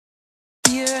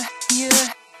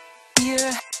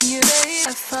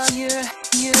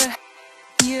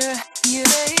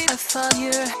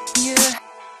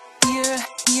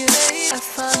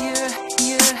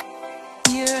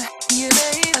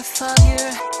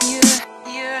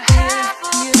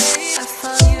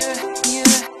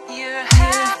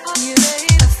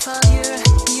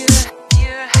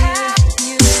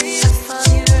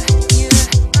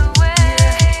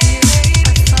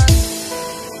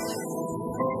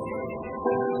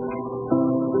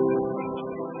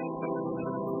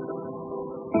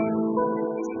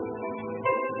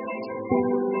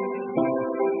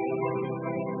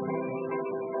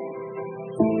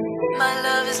My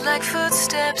love is like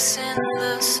footsteps in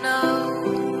the snow.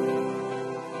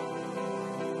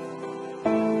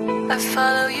 I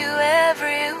follow you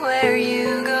everywhere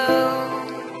you go.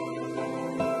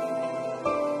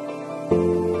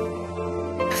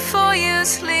 Before you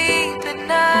sleep at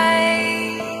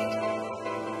night,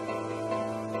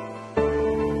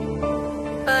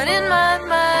 but in my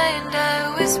mind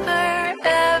I whisper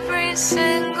every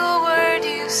single word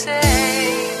you say.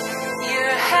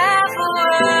 You're half a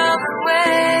world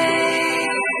away.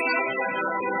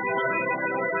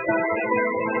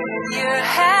 You're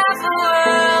half a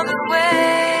world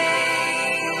away.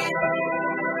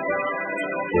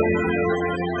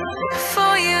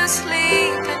 Before you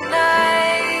sleep at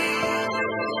night,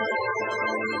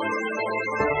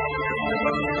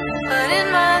 but in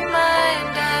my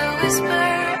mind I whisper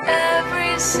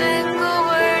every single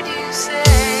word you say.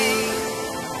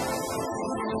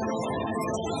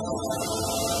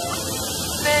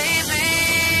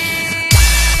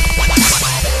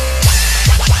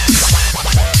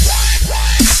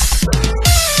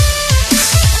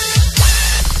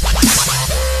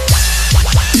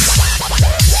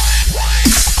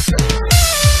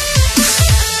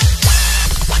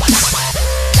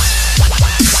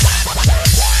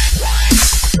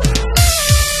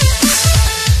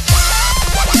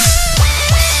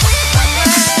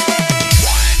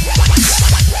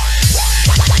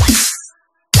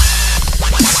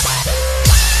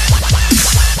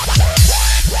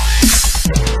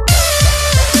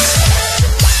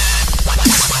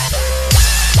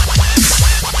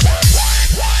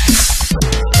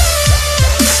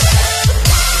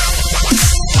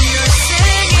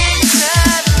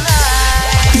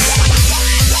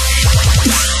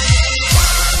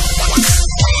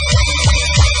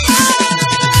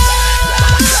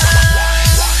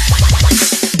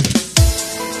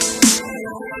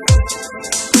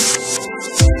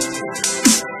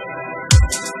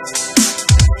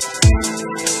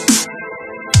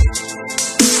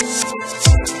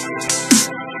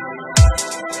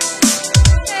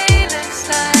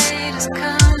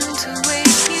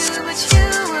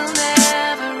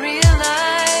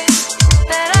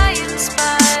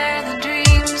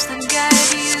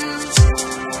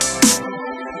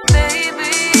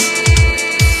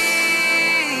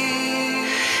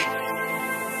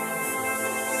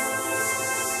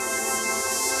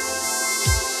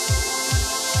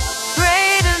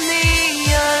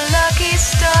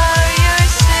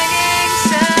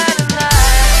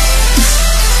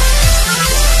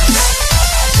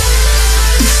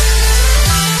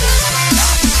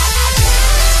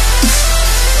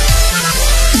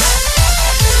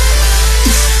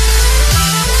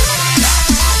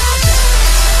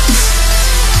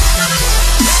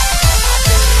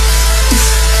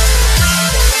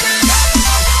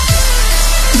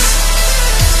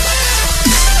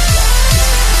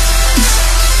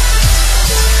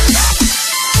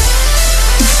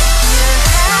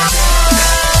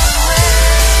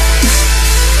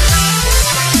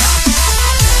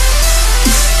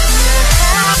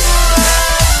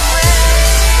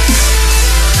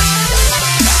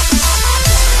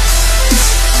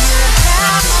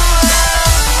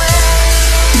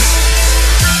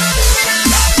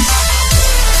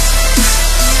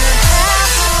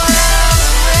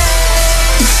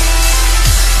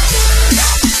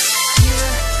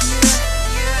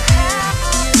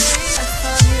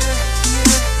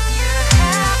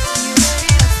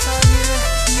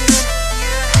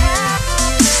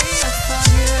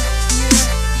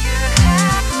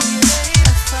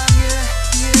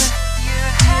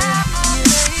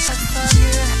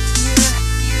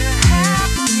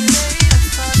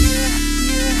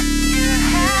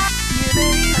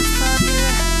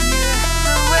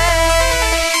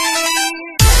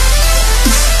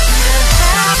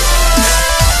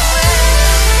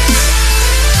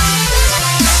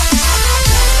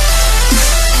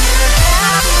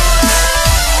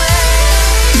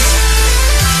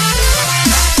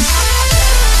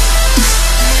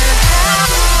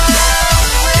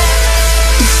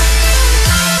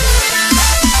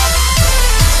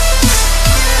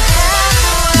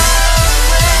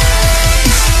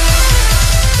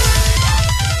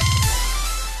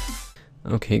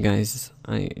 Okay guys,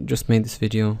 I just made this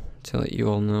video to let you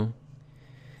all know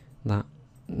that,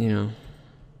 you know,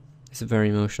 it's a very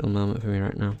emotional moment for me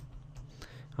right now.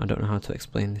 I don't know how to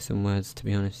explain this in words, to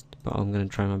be honest, but I'm going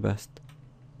to try my best.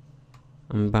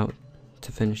 I'm about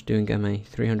to finish doing MA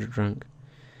 300 rank.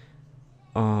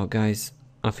 Oh guys,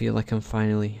 I feel like I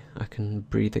can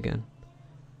breathe again.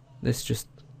 This just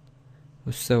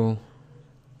was so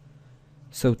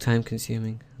time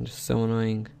consuming and just so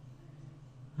annoying.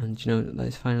 And you know, that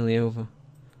it's finally over.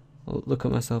 I'll look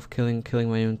at myself killing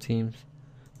my own teams.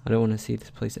 I don't want to see this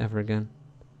place ever again.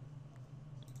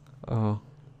 Oh,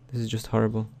 this is just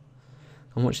horrible.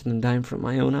 I'm watching them die in front of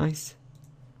my own eyes.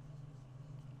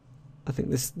 I think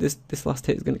this last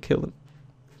hit is going to kill them.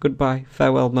 Goodbye,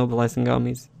 farewell, mobilizing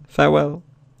armies. Farewell.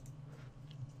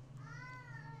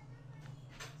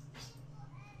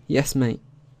 Yes, mate.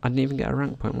 I didn't even get a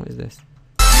rank point. What is this?